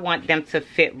if I want them to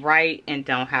fit right and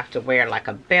don't have to wear like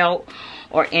a belt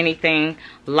or anything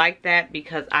like that,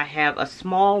 because I have a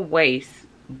small waist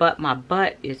but my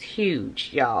butt is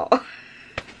huge, y'all.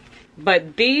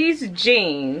 But these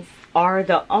jeans are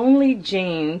the only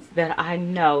jeans that I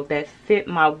know that fit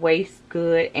my waist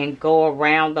good and go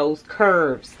around those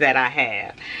curves that I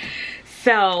have.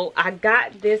 So I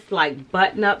got this like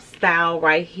button-up style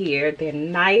right here. They're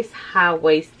nice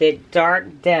high-waisted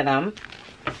dark denim.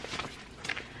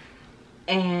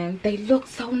 And they look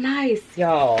so nice,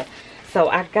 y'all. So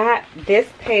I got this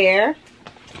pair.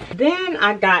 Then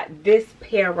I got this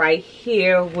pair right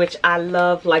here, which I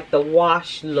love, like the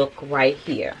wash look right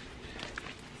here.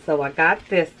 So I got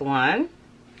this one.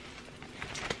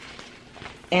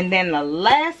 And then the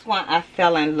last one, I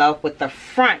fell in love with the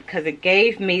front because it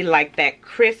gave me like that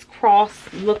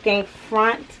crisscross looking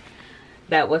front.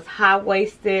 that was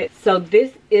high-waisted. So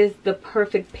this is the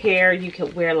perfect pair. You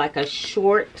can wear like a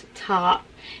short top,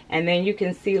 and then you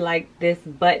can see like this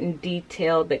button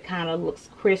detail that kind of looks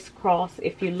crisscross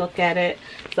if you look at it.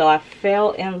 So I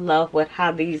fell in love with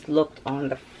how these looked on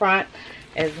the front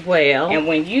as well. And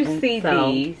when you see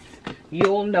these,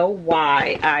 you'll know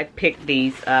why I picked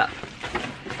these up.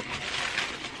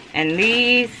 And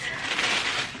these,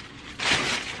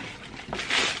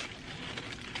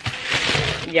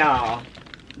 y'all,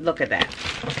 look at that.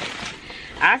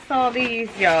 I saw these,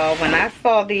 y'all. When I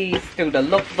saw these through the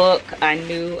lookbook, I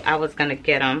knew I was gonna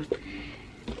get them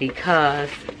because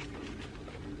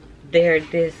they're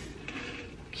this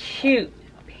cute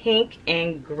pink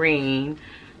and green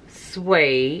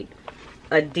suede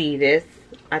Adidas.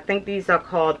 I think these are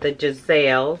called the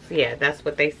Giselles. Yeah, that's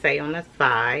what they say on the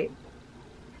side.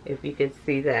 If you can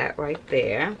see that right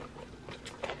there.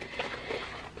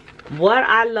 What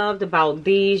I loved about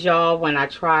these, y'all, when I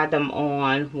tried them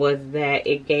on, was that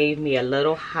it gave me a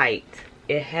little height.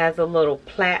 It has a little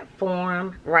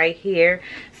platform right here.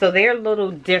 So they're a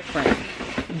little different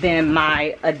than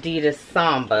my Adidas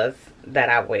Sambas that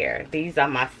I wear. These are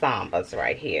my Sambas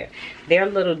right here. They're a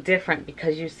little different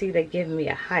because you see they give me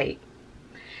a height.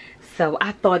 So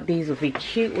I thought these would be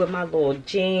cute with my little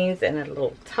jeans and a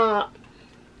little top.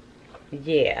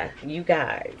 Yeah, you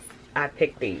guys, I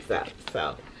picked these up.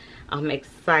 So I'm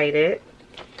excited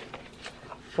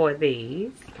for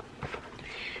these.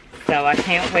 So I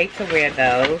can't wait to wear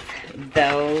those.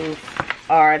 Those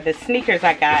are the sneakers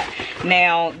I got.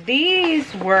 Now,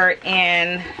 these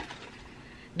ran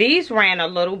a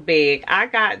little big. I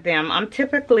got them, I'm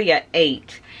typically an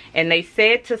 8. And they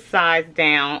said to size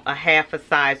down a half a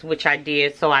size, which I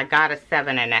did. So I got a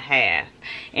 7.5.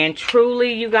 And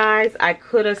truly, you guys, I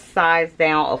could have sized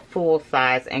down a full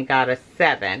size and got a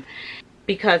 7.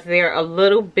 Because they're a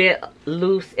little bit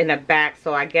loose in the back.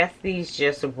 So I guess these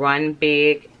just run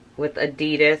big with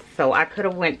Adidas. So I could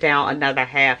have went down another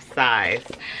half size.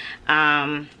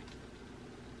 At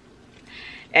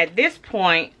this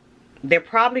point, they're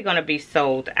probably going to be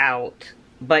sold out.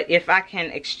 But if I can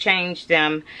exchange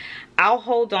them, I'll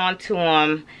hold on to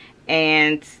them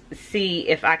and see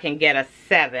if I can get a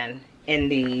 7 in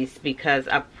these. Because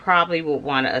I probably would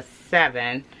want a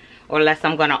 7. Or unless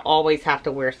I'm going to always have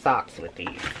to wear socks with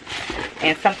these.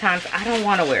 And sometimes I don't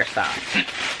want to wear socks.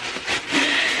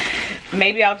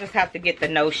 Maybe I'll just have to get the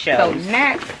no-show. So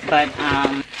next, but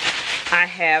I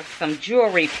have some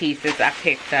jewelry pieces I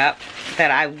picked up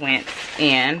that I went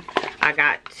in. I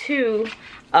got 2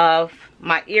 of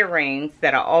my earrings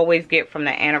that I always get from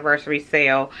the anniversary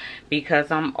sale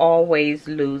because I'm always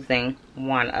losing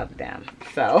one of them.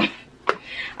 So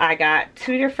I got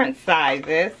 2 different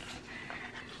sizes.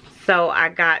 So I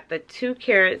got the 2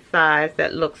 carat size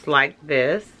that looks like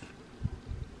this.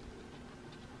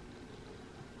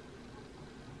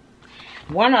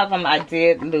 One of them I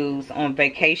did lose on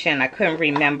vacation. I couldn't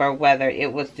remember whether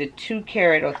it was the 2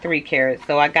 carat or 3 carat.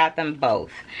 So I got them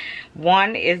both.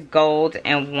 One is gold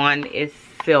and one is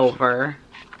silver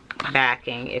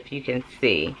backing, if you can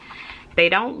see. They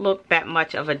don't look that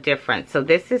much of a difference. So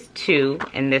this is 2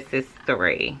 and this is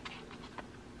 3.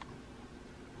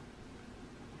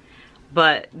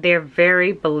 But they're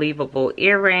very believable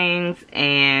earrings,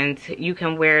 and you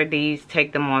can wear these,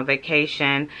 take them on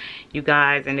vacation, you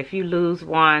guys. And if you lose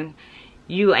one,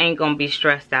 you ain't gonna be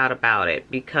stressed out about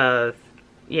it because,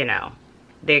 you know,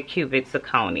 they're cubic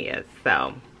zirconias.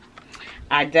 So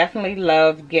I definitely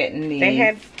love getting these. They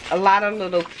had a lot of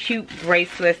little cute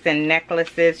bracelets and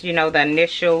necklaces, you know, the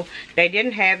initial. They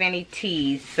didn't have any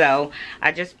T's, so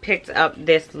I just picked up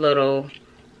this little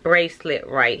bracelet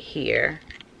right here.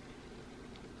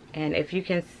 And if you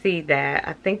can see that,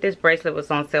 I think this bracelet was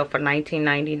on sale for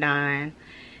 $19.99.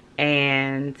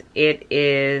 And it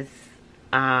is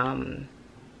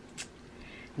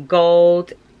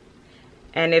gold.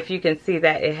 And if you can see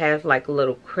that, it has like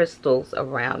little crystals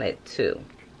around it too.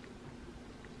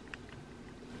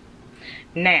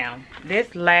 Now,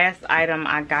 this last item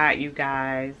I got, you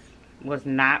guys, was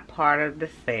not part of the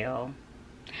sale.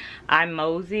 I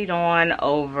moseyed on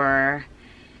over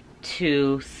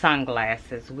to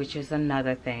sunglasses, which is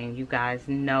another thing you guys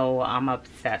know I'm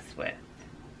obsessed with.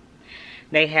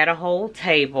 They had a whole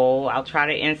table. I'll try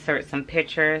to insert some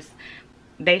pictures.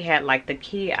 They had like the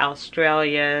Key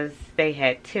Australias, they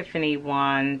had Tiffany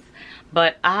ones,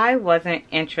 but I wasn't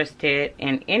interested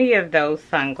in any of those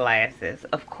sunglasses.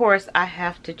 Of course, I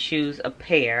have to choose a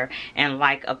pair, and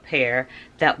like a pair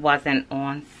that wasn't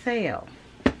on sale,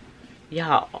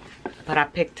 y'all, but I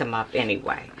picked them up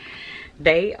anyway.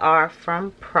 They are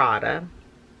from Prada.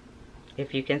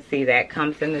 If you can see that,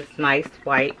 comes in this nice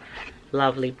white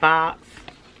lovely box.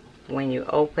 When you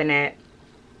open it,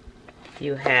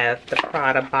 you have the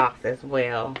Prada box as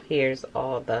well. Here's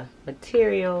all the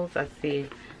materials. I see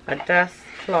a dust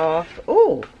cloth.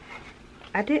 Oh,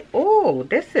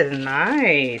 this is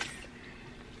nice.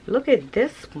 Look at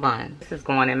this one. This is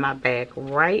going in my bag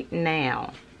right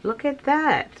now. Look at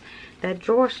that. That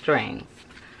drawstrings.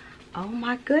 Oh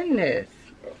my goodness.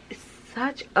 It's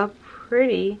such a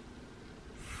pretty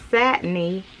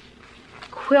satiny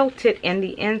quilted in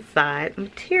the inside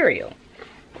material.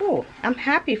 Oh, I'm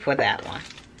happy for that one.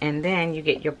 And then you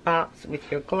get your box with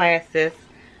your glasses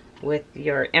with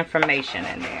your information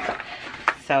in there.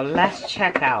 So let's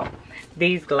check out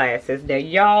these glasses. Now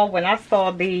y'all, when I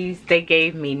saw these, they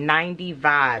gave me 90s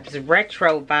vibes,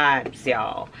 retro vibes,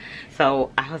 y'all.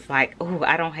 So I was like, oh,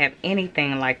 I don't have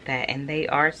anything like that. And they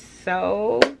are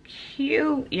so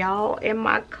cute, y'all, in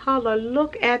my color.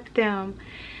 Look at them.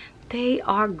 They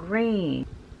are green.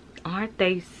 Aren't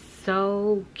they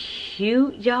so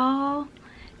cute, y'all?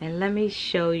 And let me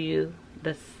show you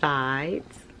the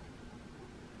sides.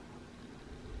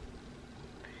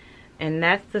 And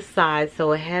that's the side,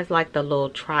 so it has like the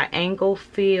little triangle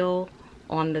feel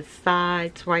on the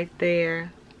sides right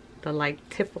there. The like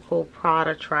typical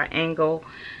Prada triangle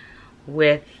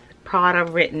with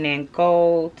Prada written in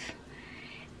gold.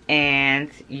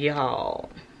 And y'all,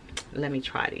 let me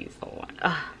try these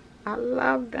on. I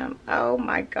love them. Oh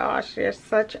my gosh, they're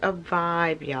such a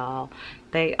vibe, y'all.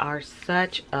 They are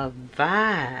such a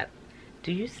vibe.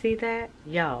 Do you see that?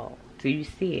 Y'all, do you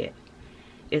see it?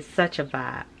 It's such a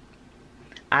vibe.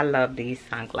 I love these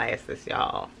sunglasses,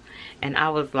 y'all. And I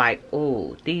was like,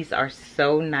 oh, these are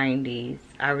so 90s.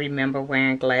 I remember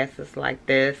wearing glasses like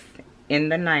this in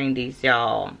the 90s,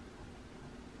 y'all.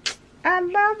 I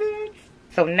love it.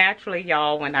 So naturally,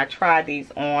 y'all, when I tried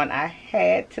these on, I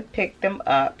had to pick them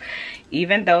up,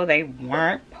 even though they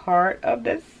weren't part of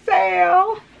the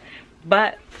sale.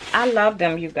 But I love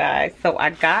them, you guys. So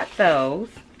I got those.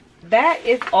 That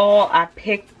is all I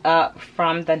picked up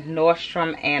from the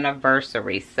Nordstrom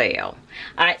anniversary sale.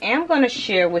 I am going to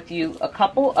share with you a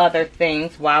couple other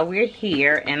things while we're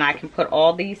here, and I can put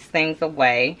all these things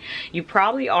away. You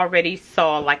probably already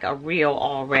saw like a reel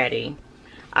already.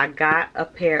 I got a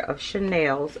pair of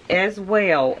Chanel's as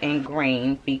well in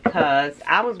green because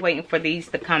I was waiting for these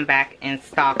to come back in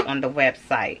stock on the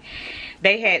website.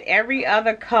 They had every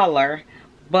other color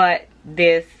but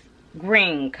this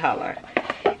green color,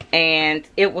 and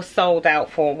it was sold out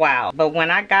for a while. But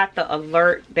when I got the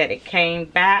alert that it came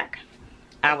back,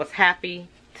 I was happy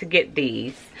to get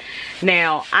these.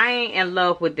 Now, I ain't in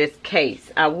love with this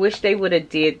case. I wish they would have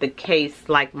did the case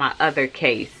like my other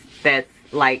case that's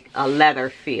like a leather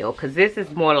feel, because this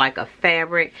is more like a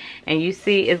fabric, and you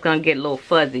see it's gonna get little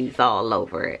fuzzies all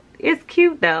over it. It's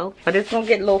cute though, but it's gonna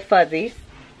get little fuzzies.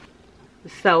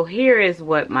 So here is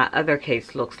what my other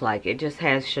case looks like. It just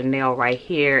has Chanel right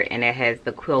here, and it has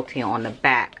the quilting on the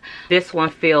back. This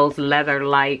one feels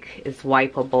leather-like, it's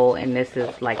wipeable, and this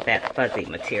is like that fuzzy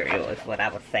material is what I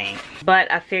was saying. But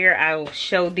I figure I will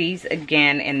show these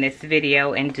again in this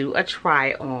video and do a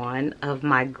try on of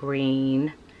my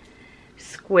green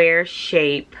square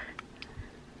shape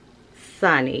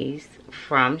sunnies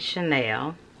from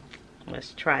Chanel.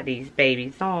 Let's try these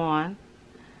babies on.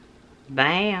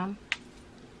 Bam.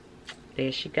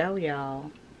 There she go,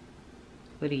 y'all.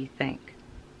 What do you think?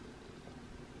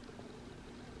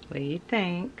 What do you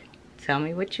think? Tell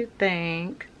me what you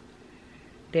think.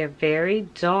 They're very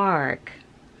dark,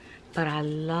 but I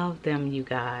love them, you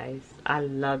guys. I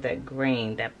love that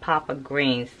green. That pop of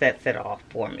green sets it off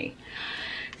for me.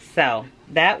 So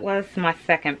that was my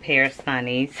second pair of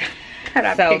sunnies.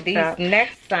 So these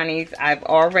next sunnies I've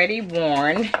already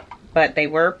worn, but they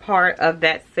were part of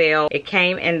that sale. It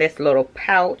came in this little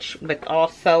pouch with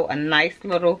also a nice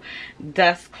little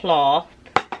dust cloth.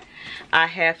 I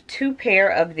have two pair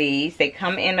of these. They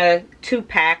come in a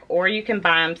 2-pack, or you can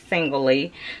buy them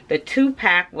singly. The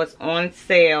 2-pack was on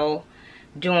sale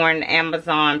during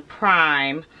Amazon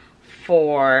Prime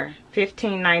for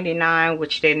 $15.99,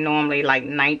 which they're normally like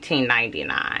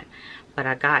 $19.99. But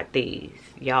I got these,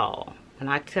 y'all. When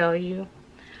I tell you,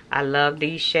 I love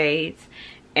these shades.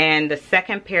 And the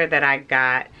second pair that I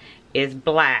got is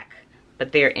black,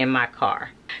 but they're in my car.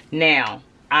 Now,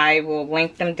 I will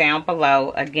link them down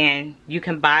below. Again, you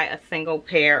can buy a single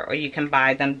pair or you can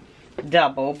buy them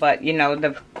double, but you know,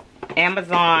 the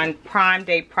Amazon Prime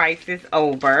Day price is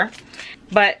over.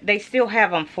 But they still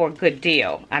have them for a good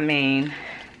deal. I mean,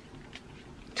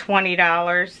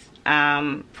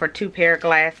 $20 for 2 pair of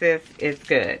glasses is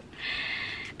good.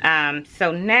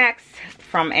 So next,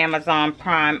 from Amazon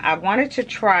Prime, I wanted to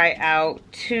try out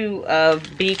 2 of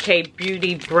BK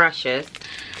Beauty brushes.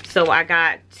 So I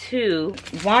got 2.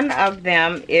 One of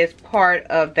them is part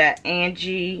of the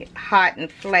Angie Hot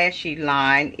and Flashy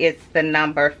line. It's the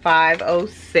number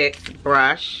 506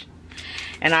 brush.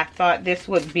 And I thought this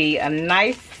would be a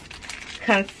nice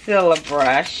concealer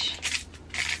brush.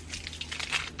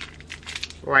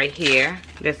 Right here.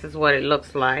 This is what it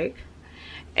looks like.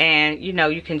 And you know,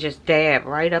 you can just dab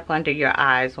right up under your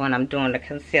eyes when I'm doing the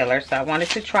concealer. So I wanted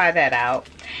to try that out.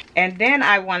 And then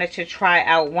I wanted to try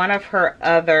out one of her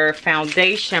other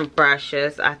foundation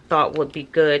brushes I thought would be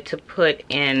good to put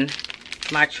in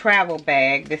my travel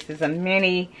bag. This is a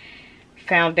mini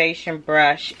foundation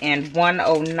brush in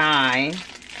 109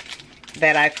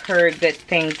 that I've heard good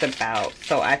things about.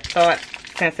 So I thought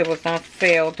since it was on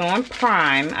sale during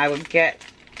Prime, I would get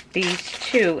these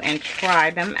 2 and try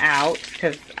them out,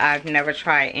 because I've never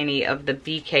tried any of the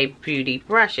BK Beauty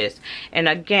brushes. And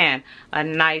again, a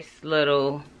nice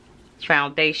little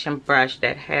foundation brush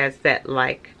that has that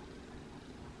like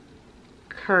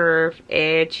curved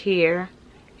edge here,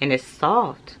 and it's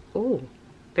soft. Ooh,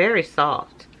 very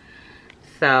soft.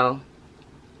 So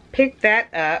pick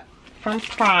that up from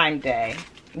Prime Day.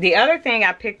 The other thing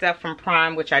I picked up from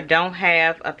Prime, which I don't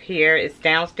have up here, is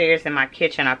downstairs in my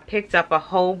kitchen. I picked up a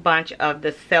whole bunch of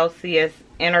the Celsius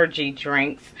energy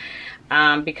drinks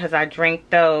because I drink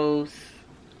those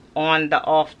on the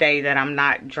off day that I'm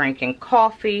not drinking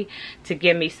coffee, to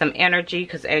give me some energy.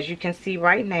 Because as you can see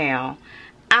right now,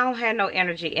 I don't have no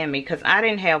energy in me, because I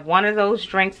didn't have one of those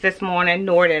drinks this morning,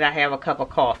 nor did I have a cup of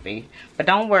coffee. But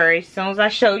don't worry, as soon as I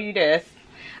show you this,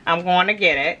 I'm going to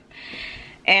get it.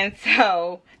 And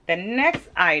so the next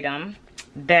item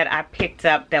that I picked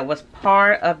up that was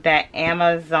part of that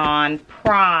Amazon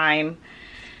Prime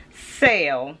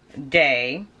sale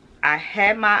day, I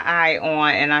had my eye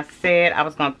on, and I said I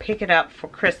was going to pick it up for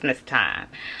Christmas time.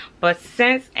 But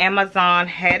since Amazon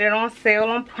had it on sale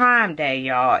on Prime Day,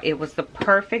 y'all, it was the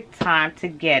perfect time to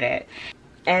get it.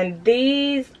 And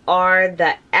these are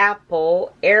the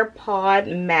Apple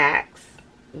AirPod Max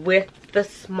with the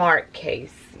smart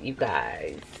case, you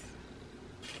guys.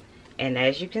 And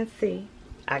as you can see,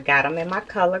 I got them in my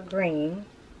color green.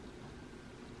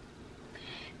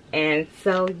 And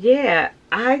so yeah,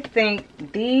 I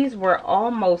think these were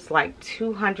almost like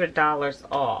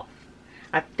 $200 off.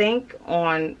 I think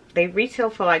they retail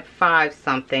for like $5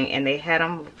 something, and they had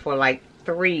them for like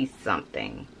 $3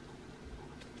 something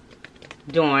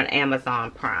during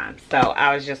Amazon Prime. So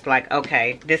I was just like,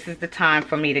 okay, this is the time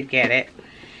for me to get it.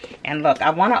 And look, I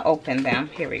want to open them.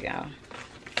 Here we go.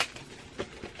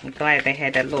 I'm glad they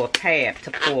had that little tab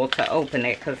to pull to open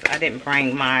it, because I didn't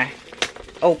bring my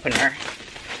opener.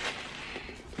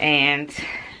 And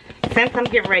since I'm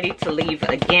getting ready to leave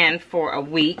again for a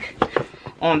week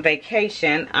on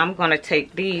vacation, I'm going to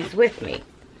take these with me.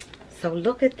 So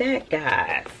look at that,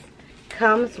 guys.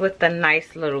 Comes with a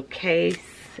nice little case,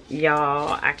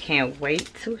 y'all. I can't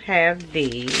wait to have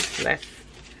these. Let's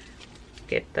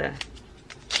get the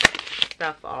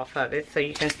stuff off of it so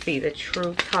you can see the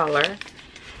true color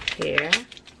here.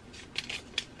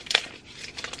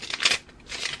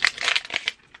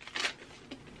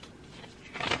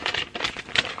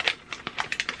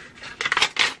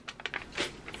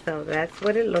 So that's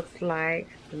what it looks like.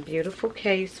 The beautiful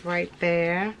case right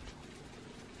there.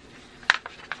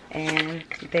 And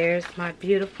there's my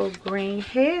beautiful green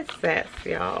headsets,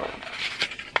 y'all.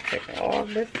 Take all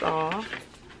this off.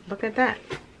 Look at that.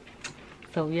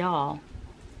 So y'all,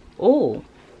 ooh,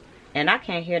 and I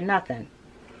can't hear nothing.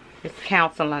 It's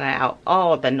canceling out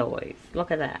all the noise.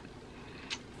 Look at that.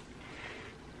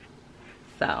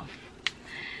 So,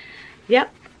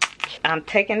 yep, I'm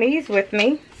taking these with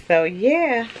me. So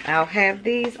yeah, I'll have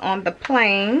these on the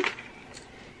plane,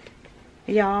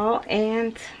 y'all,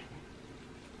 and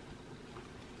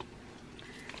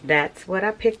that's what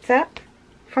I picked up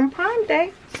from Prime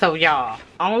Day. So y'all,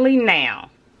 only now,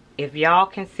 if y'all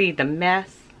can see the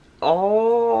mess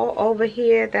all over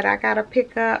here that I gotta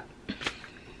pick up,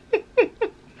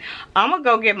 I'm gonna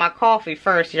go get my coffee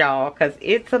first, y'all, because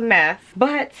it's a mess.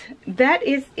 But that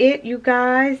is it, you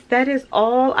guys. That is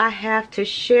all I have to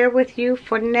share with you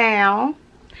for now.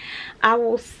 I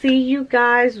will see you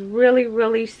guys really,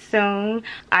 really soon.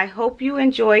 I hope you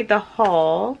enjoyed the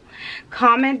haul.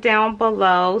 Comment down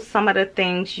below some of the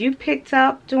things you picked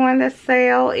up during the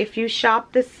sale, if you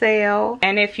shopped the sale.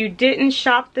 And if you didn't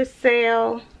shop the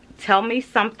sale, tell me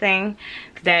something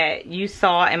that you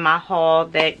saw in my haul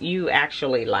that you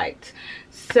actually liked.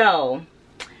 So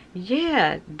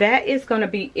yeah, that is going to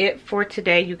be it for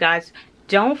today, you guys.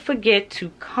 Don't forget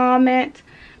to comment,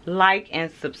 like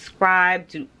and subscribe.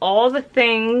 Do all the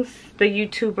things the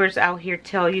YouTubers out here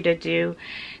tell you to do.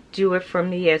 Do it for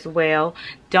me as well.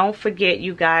 Don't forget,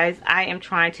 you guys, I am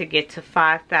trying to get to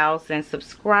 5,000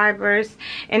 subscribers,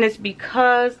 and it's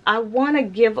because I want to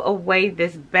give away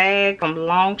this bag from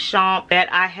Longchamp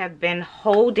that I have been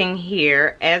holding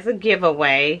here as a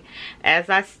giveaway, as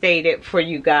I stated for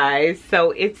you guys.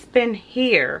 So it's been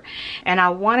here, and I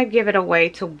want to give it away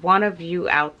to one of you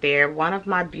out there, one of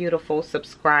my beautiful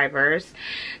subscribers.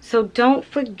 So don't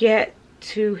forget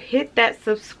to hit that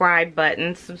subscribe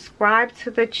button. Subscribe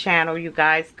to the channel, you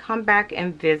guys. Come back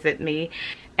and visit me.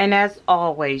 And as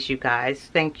always, you guys,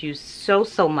 thank you so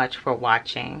much for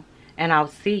watching, and I'll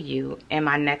see you in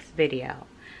my next video.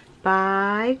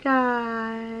 Bye,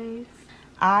 guys.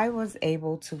 I was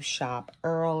able to shop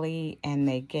early, and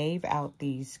they gave out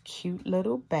these cute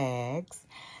little bags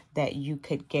that you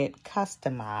could get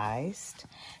customized.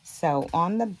 So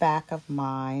on the back of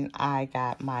mine, I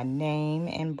got my name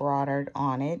embroidered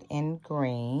on it in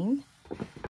green.